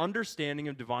Keach's understanding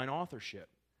of divine authorship.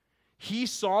 He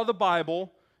saw the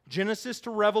Bible, Genesis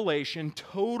to Revelation,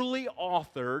 totally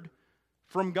authored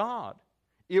from God.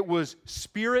 It was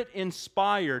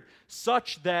Spirit-inspired,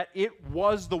 such that it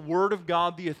was the Word of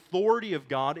God, the authority of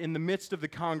God in the midst of the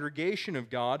congregation of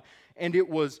God, and it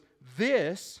was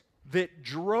this that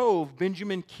drove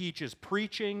Benjamin Keach's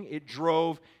preaching, it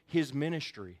drove his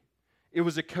ministry. It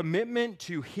was a commitment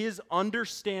to his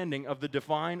understanding of the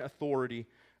divine authority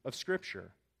of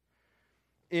Scripture.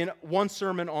 In one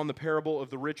sermon on the parable of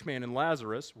the rich man and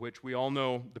Lazarus, which we all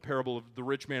know the parable of the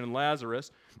rich man and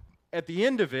Lazarus, at the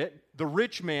end of it, the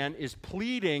rich man is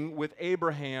pleading with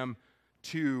Abraham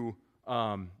to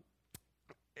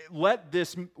let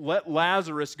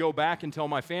Lazarus go back and tell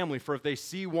my family, for if they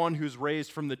see one who's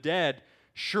raised from the dead,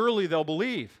 surely they'll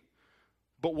believe.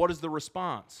 But what is the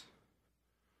response?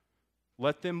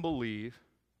 Let them believe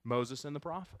Moses and the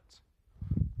prophets.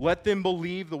 Let them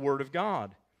believe the Word of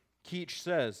God. Keach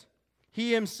says,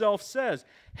 he himself says,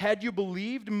 had you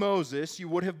believed Moses, you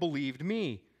would have believed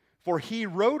me, for he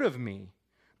wrote of me.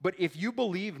 But if you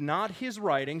believe not his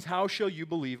writings, how shall you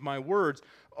believe my words?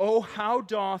 Oh, how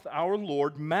doth our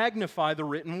Lord magnify the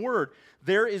written word?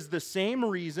 There is the same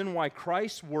reason why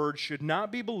Christ's word should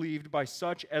not be believed by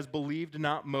such as believed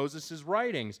not Moses'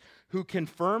 writings, who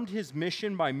confirmed his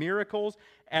mission by miracles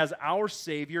as our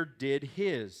Savior did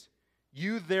his.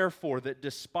 You therefore that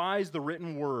despise the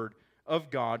written word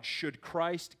of God, should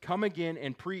Christ come again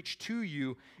and preach to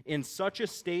you in such a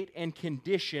state and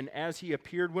condition as he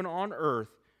appeared when on earth,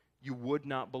 you would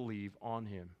not believe on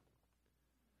him.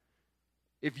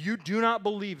 If you do not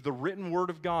believe the written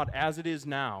word of God as it is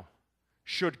now,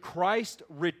 should Christ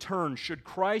return, should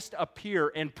Christ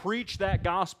appear and preach that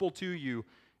gospel to you,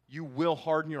 you will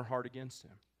harden your heart against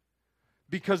him.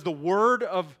 Because the word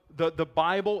of the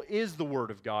Bible is the word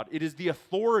of God. It is the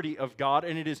authority of God,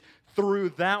 and it is through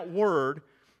that word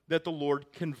that the Lord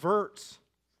converts.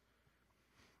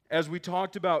 As we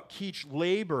talked about, Keach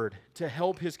labored to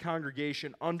help his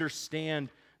congregation understand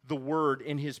the word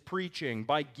in his preaching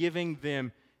by giving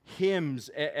them hymns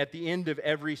at the end of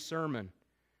every sermon.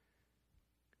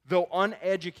 Though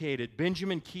uneducated,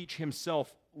 Benjamin Keach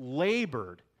himself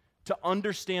labored to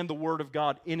understand the word of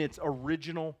God in its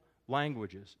original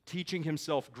languages, teaching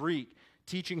himself Greek,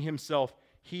 teaching himself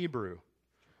Hebrew.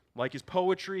 Like his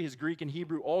poetry, his Greek and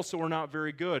Hebrew also are not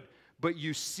very good, but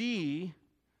you see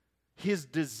his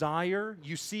desire,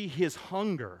 you see his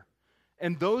hunger,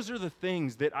 and those are the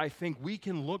things that I think we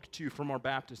can look to from our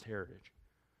Baptist heritage.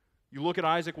 You look at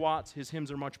Isaac Watts, his hymns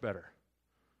are much better.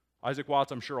 Isaac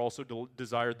Watts, I'm sure, also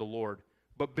desired the Lord,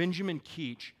 but Benjamin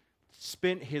Keach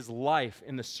spent his life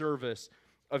in the service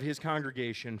of his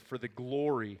congregation for the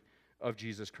glory of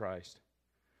Jesus Christ.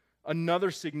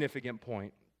 Another significant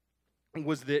point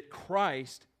was that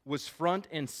Christ was front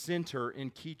and center in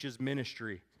Keach's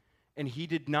ministry, and he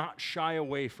did not shy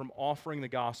away from offering the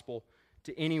gospel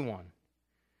to anyone.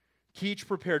 Keach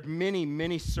prepared many,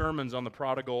 many sermons on the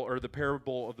parable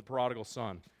of the prodigal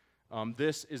son.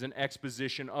 This is an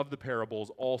exposition of the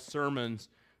parables, all sermons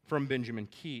from Benjamin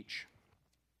Keach.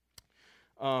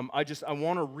 I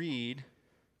want to read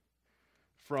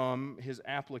from his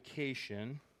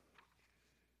application.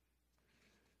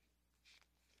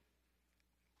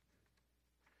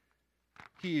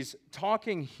 He's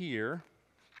talking here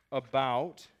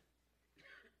about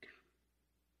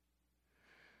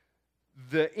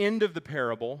the end of the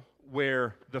parable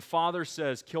where the father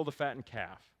says, kill the fattened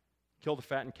calf. Kill the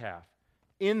fattened calf.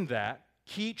 In that,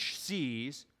 Keach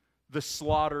sees the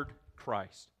slaughtered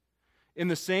Christ. In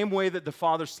the same way that the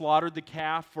father slaughtered the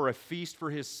calf for a feast for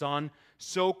his son,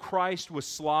 so Christ was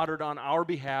slaughtered on our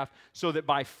behalf, so that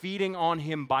by feeding on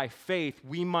him by faith,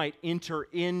 we might enter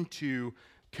into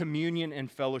communion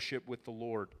and fellowship with the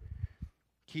Lord.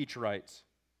 Keach writes,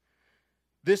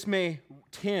 this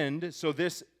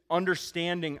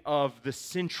understanding of the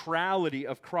centrality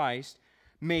of Christ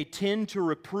may tend to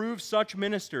reprove such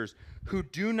ministers who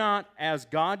do not, as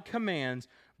God commands,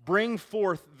 bring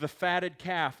forth the fatted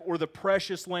calf or the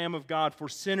precious Lamb of God for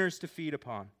sinners to feed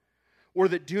upon. or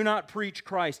that do not preach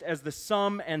Christ as the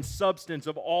sum and substance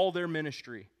of all their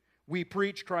ministry. We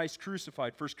preach Christ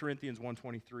crucified, 1 Corinthians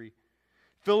 1:23.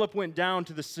 Philip went down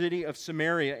to the city of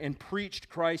Samaria and preached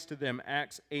Christ to them,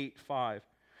 Acts 8:5.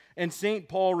 And St.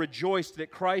 Paul rejoiced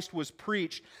that Christ was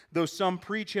preached, though some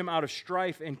preach him out of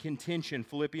strife and contention,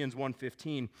 Philippians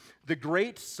 1:15. The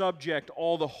great subject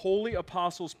all the holy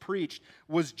apostles preached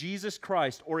was Jesus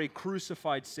Christ, or a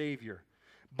crucified Savior.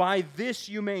 By this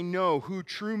you may know who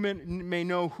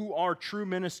are true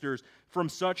ministers from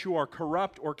such who are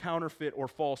corrupt or counterfeit or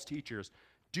false teachers.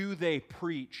 Do they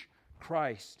preach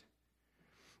Christ?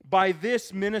 By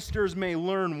this ministers may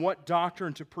learn what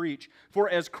doctrine to preach. For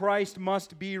as Christ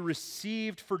must be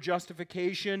received for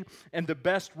justification and the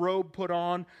best robe put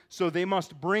on, so they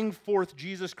must bring forth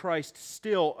Jesus Christ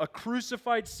still. A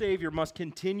crucified Savior must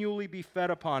continually be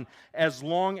fed upon as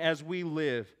long as we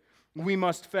live. We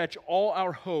must fetch all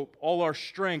our hope, all our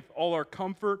strength, all our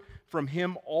comfort from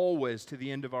Him always to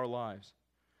the end of our lives.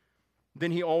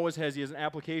 Then he has an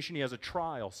application, he has a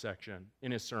trial section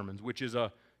in his sermons, which is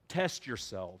a test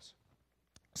yourselves.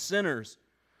 Sinners,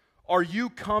 are you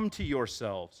come to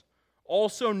yourselves?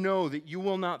 Also know that you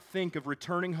will not think of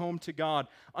returning home to God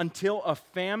until a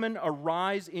famine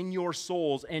arise in your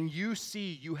souls and you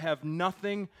see you have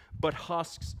nothing but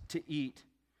husks to eat.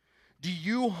 Do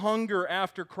you hunger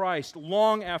after Christ,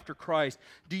 long after Christ?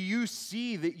 Do you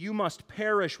see that you must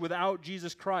perish without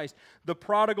Jesus Christ? The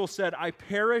prodigal said, I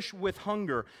perish with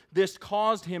hunger. This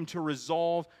caused him to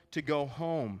resolve to go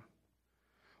home.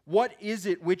 What is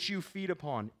it which you feed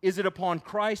upon? Is it upon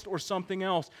Christ or something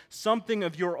else, something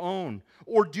of your own?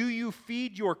 Or do you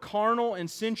feed your carnal and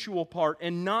sensual part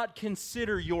and not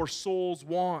consider your soul's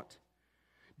want?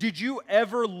 Did you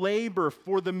ever labor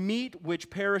for the meat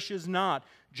which perishes not?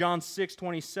 John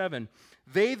 6:27.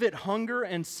 They that hunger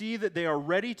and see that they are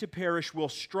ready to perish will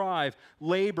strive,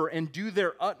 labor, and do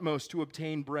their utmost to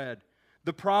obtain bread.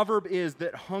 The proverb is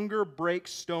that hunger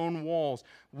breaks stone walls.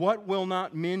 What will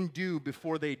not men do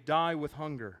before they die with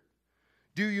hunger?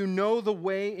 Do you know the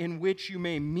way in which you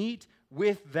may meet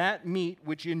with that meat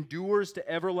which endures to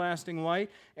everlasting life,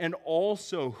 and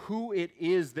also who it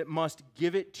is that must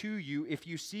give it to you if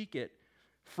you seek it?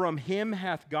 From him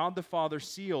hath God the Father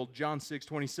sealed, John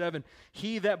 6:27.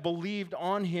 He that believed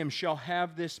on him shall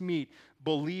have this meat.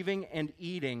 Believing and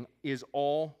eating is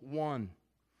all one.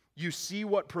 You see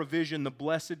what provision the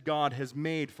blessed God has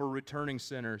made for returning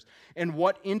sinners, and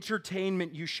what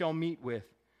entertainment you shall meet with.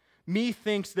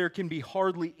 Methinks there can be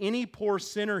hardly any poor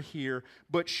sinner here,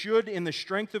 but should in the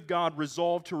strength of God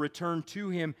resolve to return to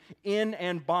him in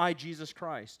and by Jesus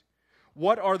Christ.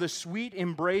 What are the sweet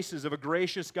embraces of a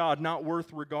gracious God not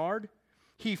worth regard?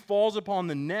 He falls upon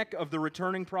the neck of the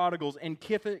returning prodigals and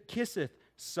kisseth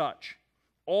such.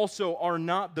 Also are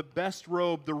not the best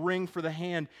robe, the ring for the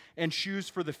hand, and shoes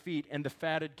for the feet, and the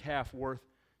fatted calf worth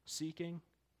seeking?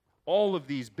 All of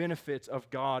these benefits of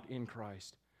God in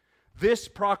Christ. This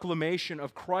proclamation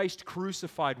of Christ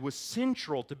crucified was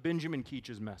central to Benjamin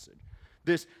Keach's message.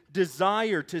 This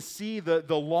desire to see the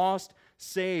lost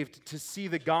saved, to see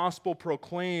the gospel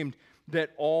proclaimed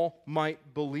that all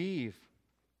might believe.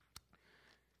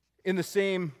 In the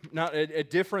same, not a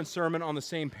different sermon on the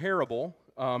same parable,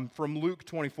 from Luke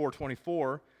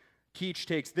 24:24, Keach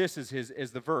takes this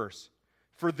as the verse.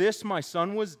 For this my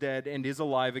son was dead and is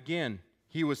alive again.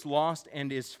 He was lost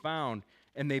and is found,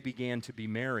 and they began to be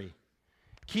merry.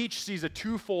 Keach sees a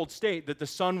twofold state, that the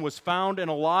son was found and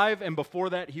alive, and before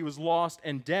that he was lost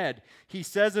and dead. He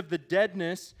says of the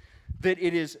deadness that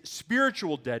it is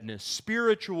spiritual deadness,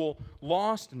 spiritual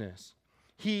lostness.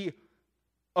 He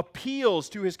appeals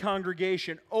to his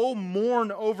congregation, oh,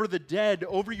 mourn over the dead,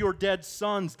 over your dead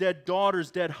sons, dead daughters,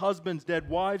 dead husbands, dead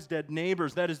wives, dead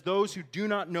neighbors, that is, those who do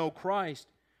not know Christ.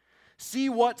 See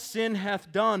what sin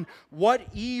hath done, what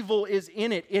evil is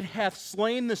in it. It hath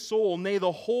slain the soul, nay,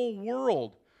 the whole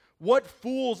world. What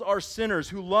fools are sinners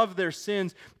who love their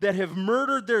sins, that have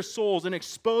murdered their souls and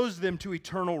exposed them to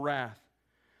eternal wrath.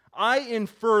 I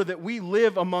infer that we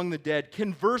live among the dead,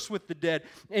 converse with the dead,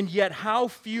 and yet how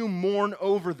few mourn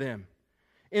over them.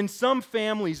 In some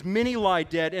families, many lie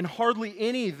dead, and hardly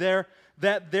any there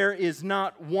is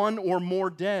not one or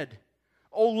more dead.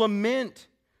 Oh, lament!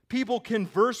 People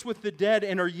converse with the dead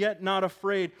and are yet not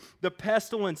afraid. The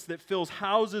pestilence that fills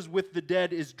houses with the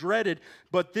dead is dreaded,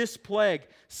 but this plague,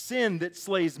 sin that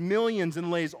slays millions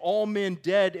and lays all men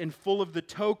dead and full of the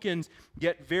tokens,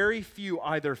 yet very few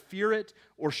either fear it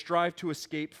or strive to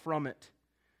escape from it.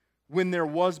 When there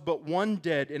was but one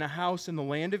dead in a house in the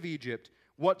land of Egypt,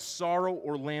 what sorrow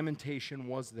or lamentation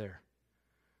was there?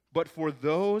 But for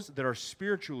those that are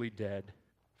spiritually dead,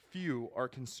 few are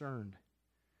concerned.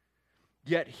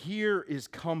 Yet here is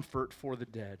comfort for the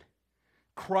dead.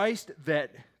 Christ,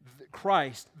 that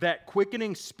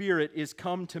quickening Spirit, is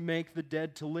come to make the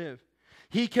dead to live.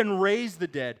 He can raise the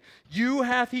dead. You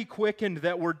hath He quickened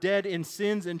that were dead in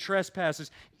sins and trespasses.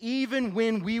 Even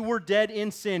when we were dead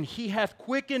in sin, He hath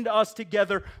quickened us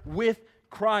together with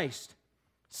Christ,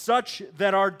 such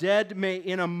that our dead may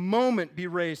in a moment be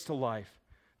raised to life.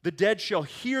 The dead shall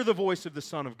hear the voice of the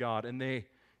Son of God, and they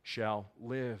shall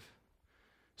live.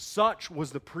 Such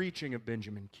was the preaching of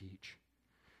Benjamin Keach.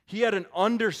 He had an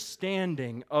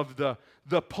understanding of the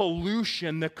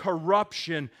pollution, the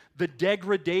corruption, the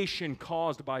degradation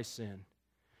caused by sin.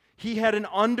 He had an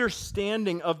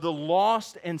understanding of the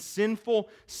lost and sinful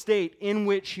state in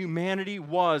which humanity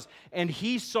was, and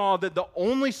he saw that the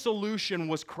only solution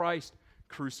was Christ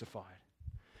crucified.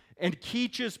 And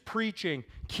Keach's preaching,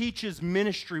 Keach's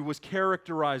ministry was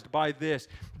characterized by this,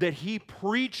 that he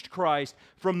preached Christ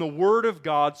from the Word of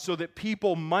God so that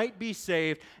people might be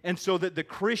saved and so that the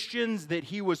Christians that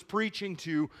he was preaching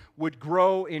to would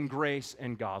grow in grace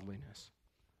and godliness.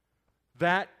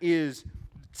 That is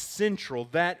central.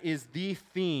 That is the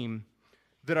theme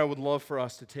that I would love for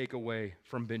us to take away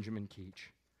from Benjamin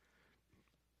Keach.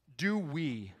 Do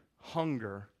we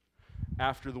hunger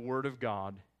after the Word of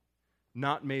God?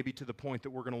 Not maybe to the point that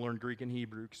we're going to learn Greek and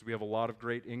Hebrew, because we have a lot of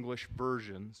great English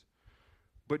versions.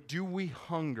 But do we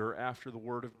hunger after the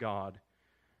Word of God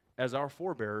as our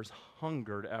forebears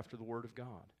hungered after the Word of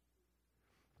God?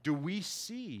 Do we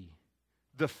see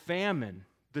the famine,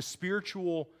 the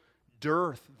spiritual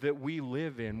dearth that we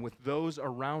live in with those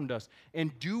around us?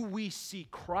 And do we see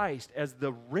Christ as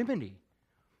the remedy?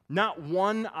 Not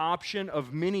one option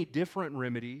of many different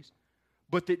remedies,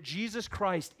 but that Jesus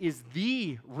Christ is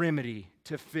the remedy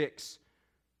to fix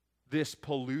this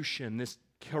pollution, this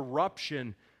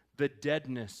corruption, the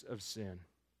deadness of sin.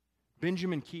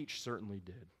 Benjamin Keach certainly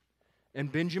did.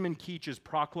 And Benjamin Keach's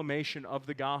proclamation of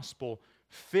the gospel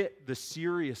fit the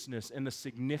seriousness and the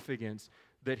significance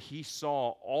that he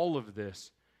saw all of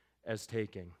this as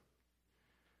taking.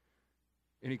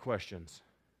 Any questions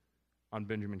on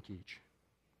Benjamin Keach?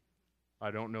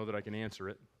 I don't know that I can answer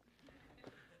it.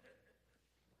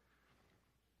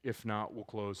 If not, we'll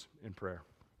close in prayer.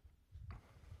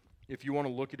 If you want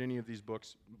to look at any of these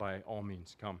books, by all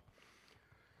means, come.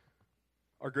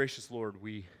 Our gracious Lord,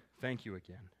 we thank you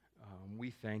again.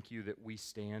 We thank you that we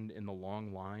stand in the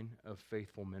long line of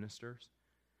faithful ministers.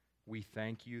 We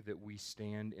thank you that we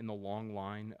stand in the long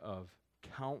line of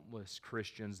countless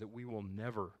Christians that we will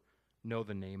never know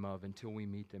the name of until we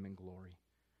meet them in glory.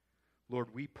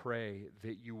 Lord, we pray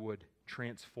that you would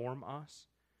transform us.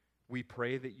 We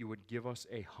pray that you would give us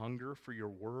a hunger for your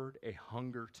word, a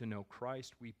hunger to know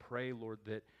Christ. We pray, Lord,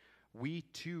 that we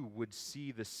too would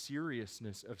see the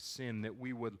seriousness of sin, that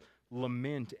we would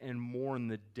lament and mourn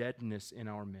the deadness in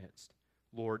our midst,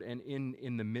 Lord, and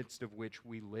in the midst of which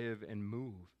we live and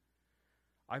move.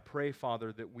 I pray,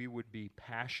 Father, that we would be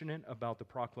passionate about the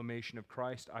proclamation of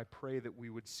Christ. I pray that we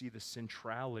would see the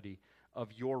centrality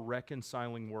of your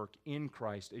reconciling work in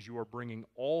Christ as you are bringing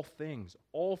all things,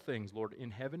 Lord,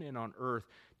 in heaven and on earth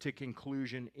to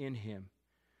conclusion in him.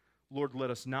 Lord, let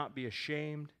us not be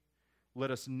ashamed.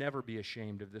 Let us never be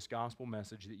ashamed of this gospel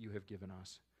message that you have given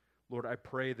us. Lord, I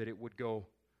pray that it would go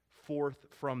forth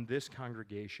from this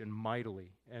congregation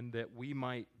mightily, and that we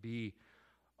might be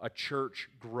a church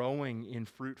growing in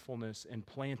fruitfulness and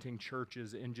planting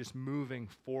churches and just moving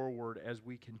forward as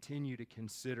we continue to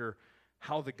consider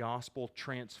how the gospel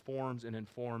transforms and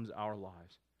informs our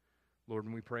lives. Lord,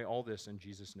 and we pray all this in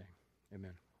Jesus' name.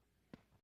 Amen.